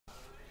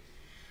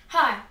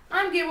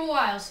I'm Gabriel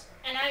Wiles.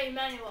 And I'm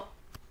Emmanuel.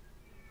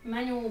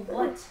 Emmanuel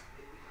what?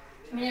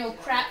 Emmanuel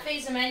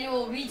Crapface?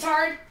 Emmanuel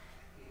Retard?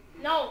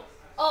 No.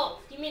 Oh,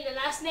 you mean the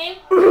last name?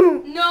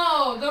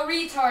 No, the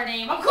retard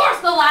name. Of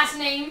course the last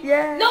name.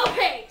 Yeah.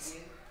 Lopez.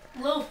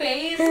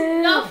 Lopez?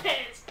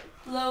 Lopez.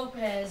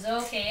 Lopez.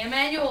 Okay,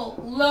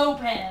 Emmanuel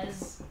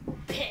Lopez.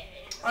 Pez.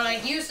 Or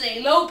like you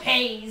say,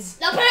 Lopez.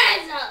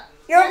 Lopez.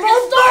 You're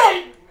both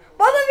dumb.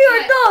 Both of you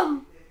are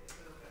dumb.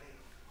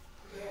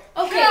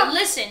 Okay,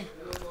 listen.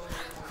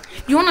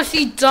 You want to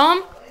see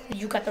dumb?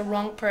 You got the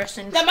wrong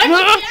person. That might be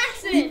an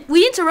accident.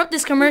 We interrupt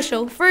this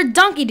commercial for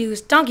Donkey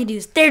Doos. Donkey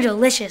Doos, they're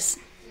delicious.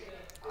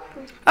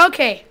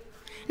 Okay,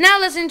 now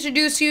let's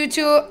introduce you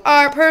to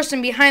our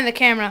person behind the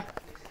camera.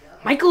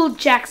 Michael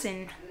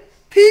Jackson.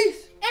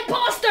 Peace.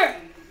 Imposter.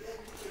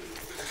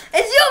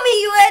 It's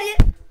you,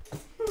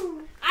 idiot.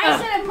 I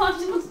said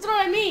imposter. What's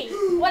throwing at me?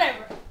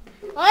 Whatever.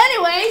 Well,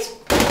 anyways.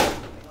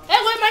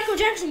 Hey, where'd Michael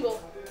Jackson go?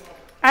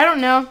 I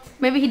don't know.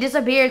 Maybe he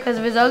disappeared because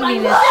of his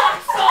ugliness. Michael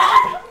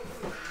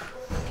Jackson!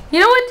 You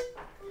know what?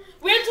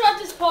 We interrupt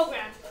this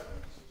program.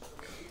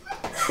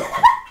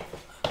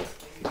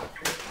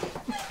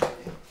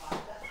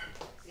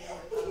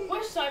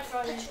 Where's Side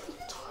Project?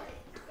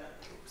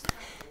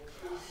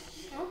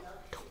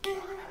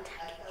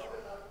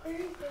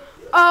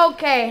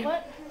 Okay.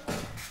 What?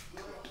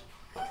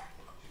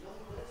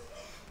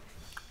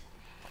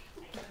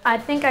 I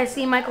think I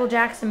see Michael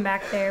Jackson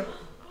back there.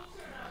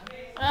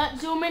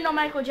 Zoom in on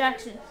Michael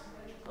Jackson.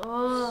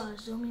 Oh,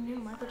 zoom in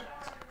on Michael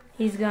Jackson.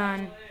 He's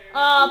gone.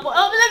 But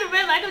over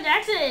there, Michael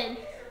Jackson.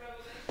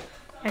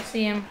 I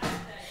see him.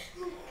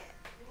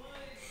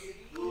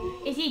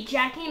 Is he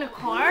jacking a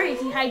car? Is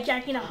he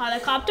hijacking a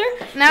helicopter?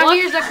 Now What?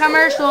 here's a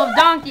commercial of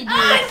Donkey Doos.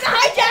 It's a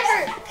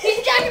hijacker!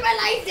 He's jacking my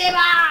lightsaber!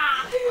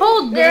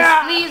 Hold this,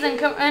 please,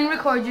 and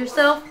record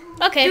yourself.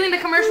 Okay. Doing the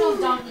commercial of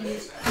Donkey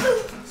Doos.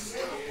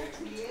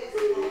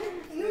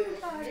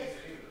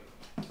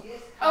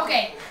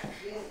 Okay.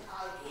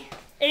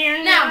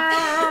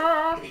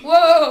 Now.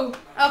 Whoa.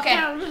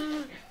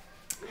 Okay.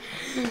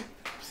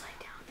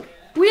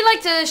 We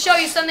like to show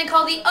you something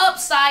called the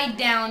upside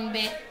down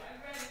bit.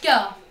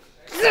 Go.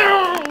 I'm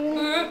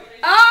in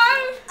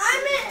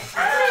the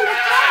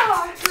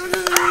car.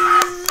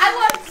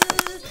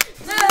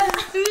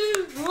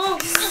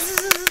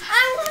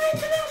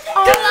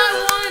 All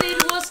I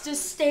wanted was to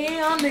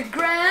stay on the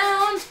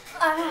ground.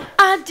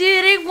 I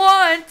didn't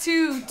want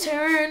to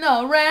turn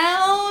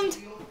around.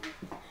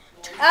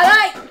 All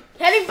right,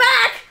 heading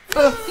back.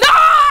 No!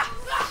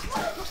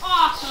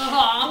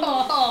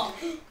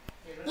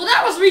 Well,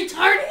 that was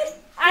retarded.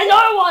 I know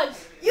it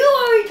was. You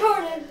are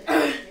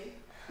retarded.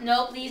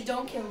 No, please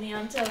don't kill me.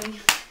 I'm telling you.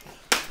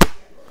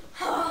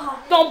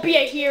 Don't be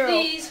a hero.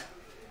 Please,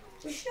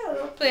 Shut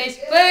up. please,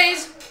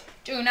 please,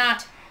 do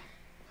not.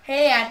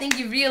 Hey, I think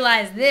you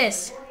realize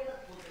this.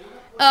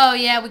 Oh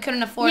yeah, we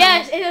couldn't afford.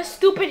 Yes, it's a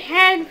stupid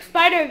hand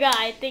spider guy.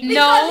 I think. No,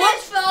 Because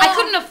it's I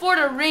couldn't afford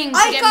a ring to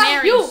I get got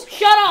married. You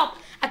shut up.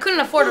 I couldn't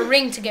afford a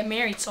ring to get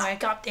married, so I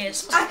got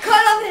this. I cut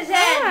off his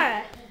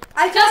hand.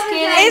 I cut off his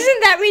kidding. hand. Isn't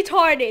that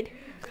retarded?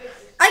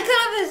 I cut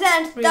off his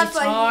hand. That's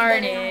why he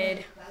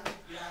Retarded.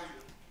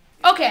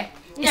 Okay.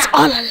 It's Now,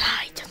 all a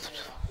lie.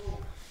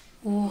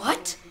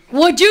 what?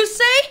 What'd you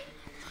say?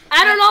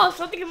 I don't know.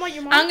 Something about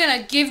your mom. I'm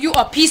gonna give you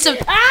a piece of.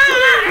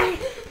 Ah!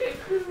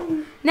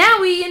 Now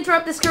we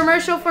interrupt this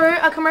commercial for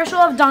a commercial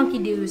of Donkey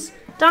Doos.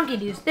 Donkey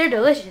Doos, they're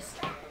delicious.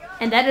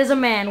 And that is a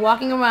man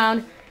walking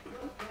around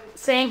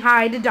saying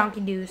hi to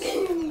Donkey Doos.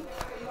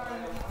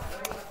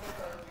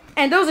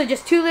 And those are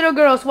just two little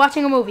girls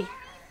watching a movie.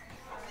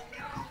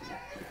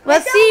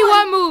 Let's see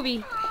what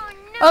movie.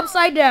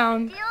 Upside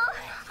Down.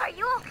 Are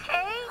you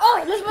okay?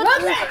 Oh, let's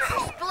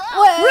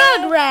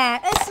Rugrat.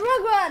 It's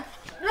Rugrat.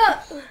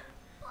 Look.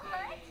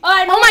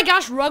 Oh my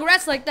gosh,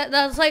 Rugrats, like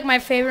that's like my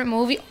favorite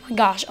movie. Oh my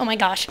gosh, oh my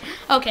gosh.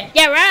 Okay.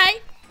 Yeah,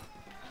 right.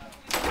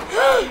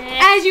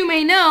 As you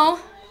may know,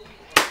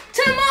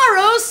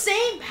 tomorrow's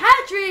St.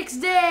 Patrick's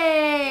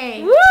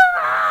Day. Woo!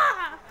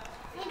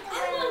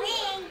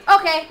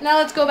 Okay, now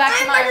let's go back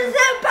to I'm my. the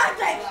St.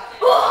 Patrick.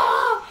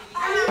 Oh,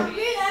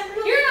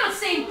 You're not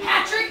St.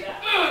 Patrick.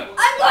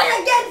 I'm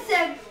going against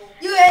him.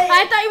 You idiot.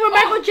 I thought you were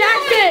Michael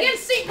Jackson.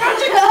 Against St.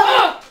 Patrick.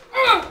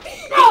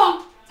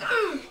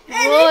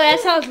 Whoa, that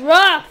sounds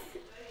rough.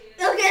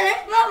 Okay,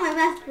 let's blow my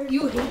master.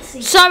 You hate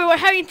St. Sorry, we're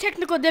having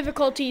technical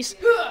difficulties.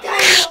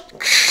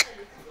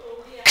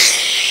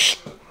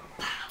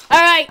 All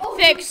right,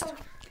 fixed.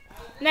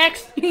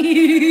 Next.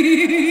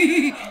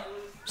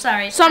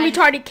 Sorry. Some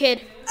retarded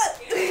kid.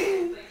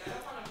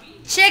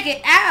 Check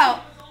it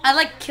out. I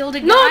like killed a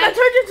guy. No, that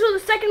turned into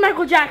the second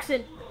Michael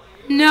Jackson.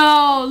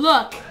 No,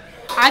 look.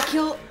 I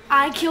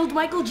killed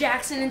Michael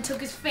Jackson and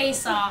took his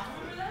face off.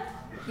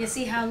 You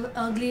see how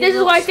ugly it This is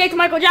looks? why I say it's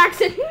Michael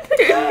Jackson.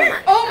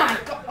 Oh my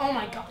god, oh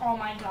my god, oh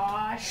my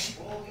gosh.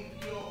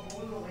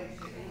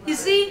 You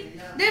see,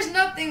 there's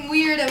nothing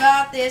weird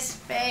about this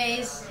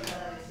face.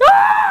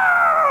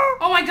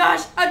 Oh my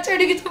gosh, I'm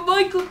turning into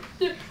Michael.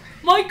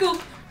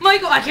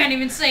 Michael, I can't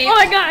even say it. Oh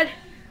my god.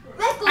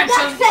 Michael I'm so-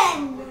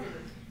 Jackson.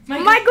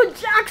 Michael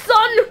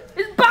Jackson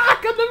is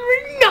back in the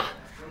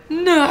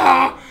ring.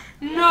 No.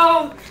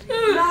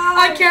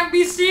 I can't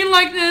be seen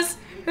like this.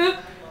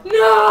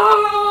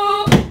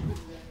 No.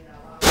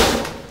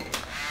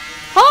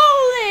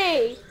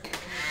 Holy!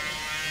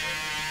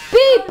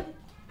 Beep!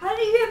 How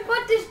do you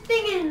put this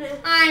thing in there?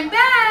 I'm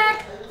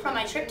back from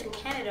my trip to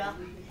Canada.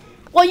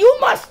 Well, you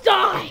must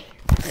die.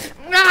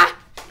 Ah.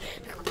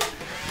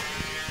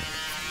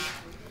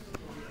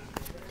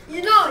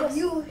 You know,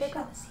 you.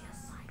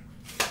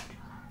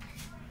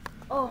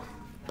 Oh.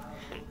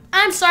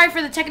 I'm sorry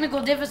for the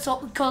technical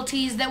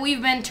difficulties that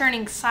we've been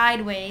turning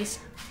sideways.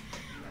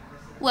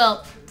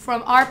 Well,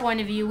 from our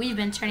point of view, we've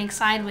been turning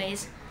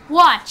sideways.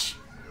 Watch.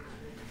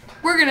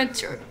 We're gonna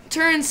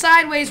turn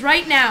sideways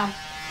right now.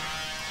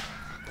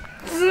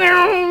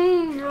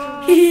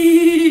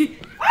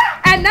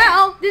 And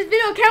now, this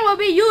video camera will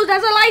be used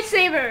as a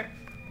lightsaber.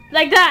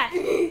 Like that.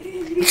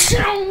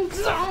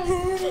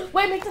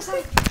 Wait, make the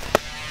sound.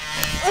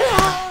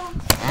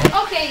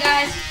 Okay,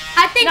 guys.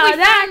 I think Now we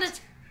found it.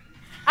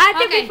 I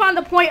think Okay. we found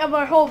the point of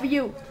our whole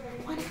view.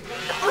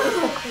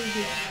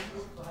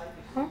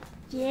 Huh?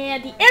 Yeah,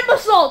 the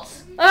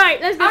imbeciles. All right,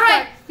 let's get All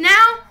right, started.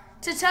 now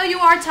to tell you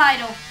our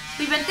title.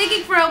 We've been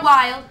thinking for a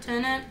while.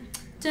 And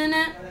That's we in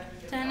the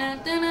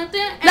finally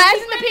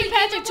Pink came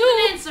Panther up with 2.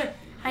 an answer.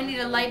 I need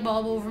a light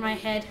bulb over my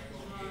head.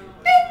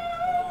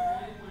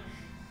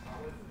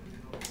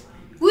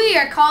 We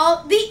are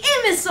called the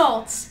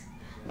Imbeciles.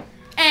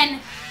 And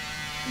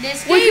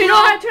this Which we Gabriel, know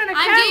how to turn the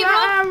I'm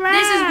camera Gabriel.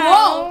 This is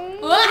Whoa.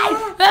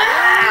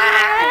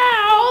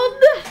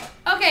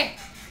 Okay,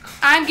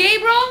 I'm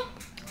Gabriel,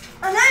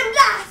 And I'm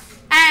Blas.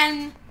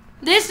 and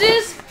this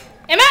is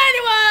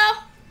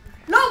Emmanuel.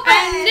 Lopez.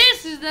 And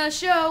this is the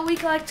show we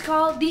like to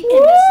call the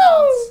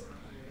Imbeciles.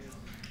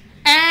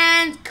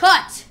 And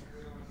cut.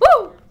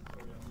 Woo.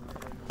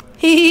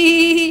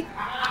 Hee.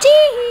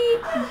 Tee.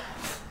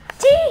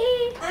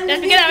 Tee. I'm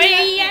Let's the get out of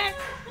VP. here.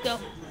 Go.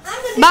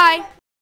 I'm the Bye.